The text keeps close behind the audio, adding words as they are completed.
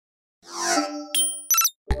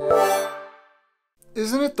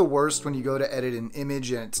Isn't it the worst when you go to edit an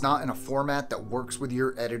image and it's not in a format that works with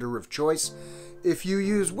your editor of choice? If you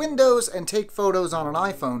use Windows and take photos on an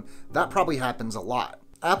iPhone, that probably happens a lot.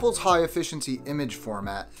 Apple's high-efficiency image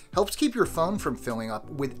format helps keep your phone from filling up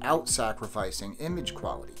without sacrificing image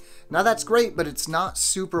quality. Now that's great, but it's not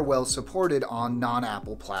super well supported on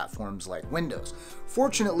non-Apple platforms like Windows.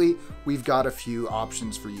 Fortunately, we've got a few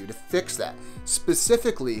options for you to fix that.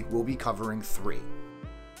 Specifically, we'll be covering 3.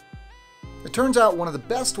 It turns out one of the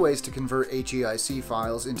best ways to convert HEIC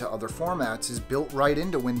files into other formats is built right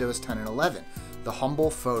into Windows 10 and 11, the Humble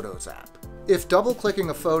Photos app. If double-clicking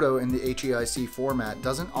a photo in the HEIC format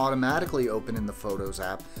doesn't automatically open in the Photos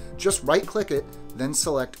app, just right-click it, then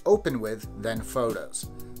select Open With, then Photos.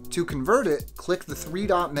 To convert it, click the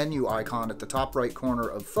 3-dot menu icon at the top right corner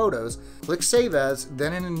of Photos, click Save As,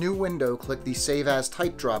 then in a new window click the Save As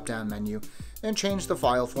Type drop-down menu, and change the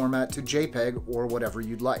file format to JPG or whatever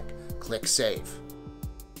you'd like. Click Save.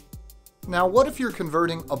 Now what if you're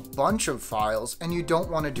converting a bunch of files and you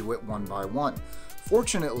don't want to do it one by one?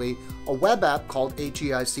 Fortunately, a web app called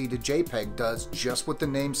HEIC to JPG does just what the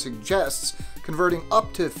name suggests, converting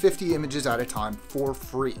up to 50 images at a time for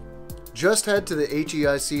free. Just head to the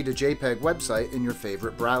HEIC to JPG website in your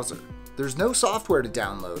favorite browser. There's no software to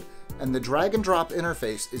download, and the drag and drop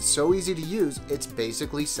interface is so easy to use it's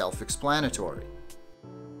basically self-explanatory.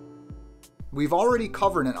 We've already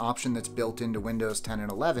covered an option that's built into Windows 10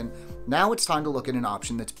 and 11, now it's time to look at an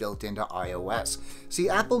option that's built into iOS. See,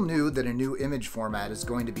 Apple knew that a new image format is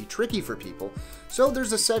going to be tricky for people, so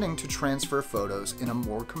there's a setting to transfer photos in a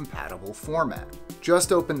more compatible format.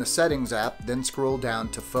 Just open the Settings app, then scroll down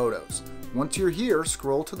to Photos. Once you're here,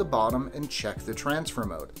 scroll to the bottom and check the transfer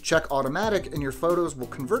mode. Check Automatic and your photos will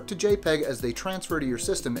convert to JPG as they transfer to your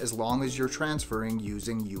system as long as you're transferring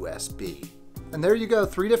using USB. And there you go,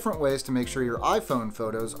 3 different ways to make sure your iPhone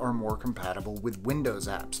photos are more compatible with Windows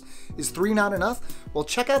apps. Is 3 not enough? Well,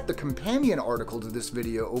 check out the companion article to this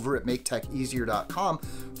video over at MakeTechEasier.com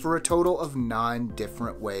for a total of 9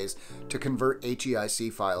 different ways to convert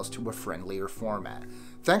HEIC files to a friendlier format.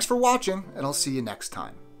 Thanks for watching, and I'll see you next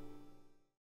time.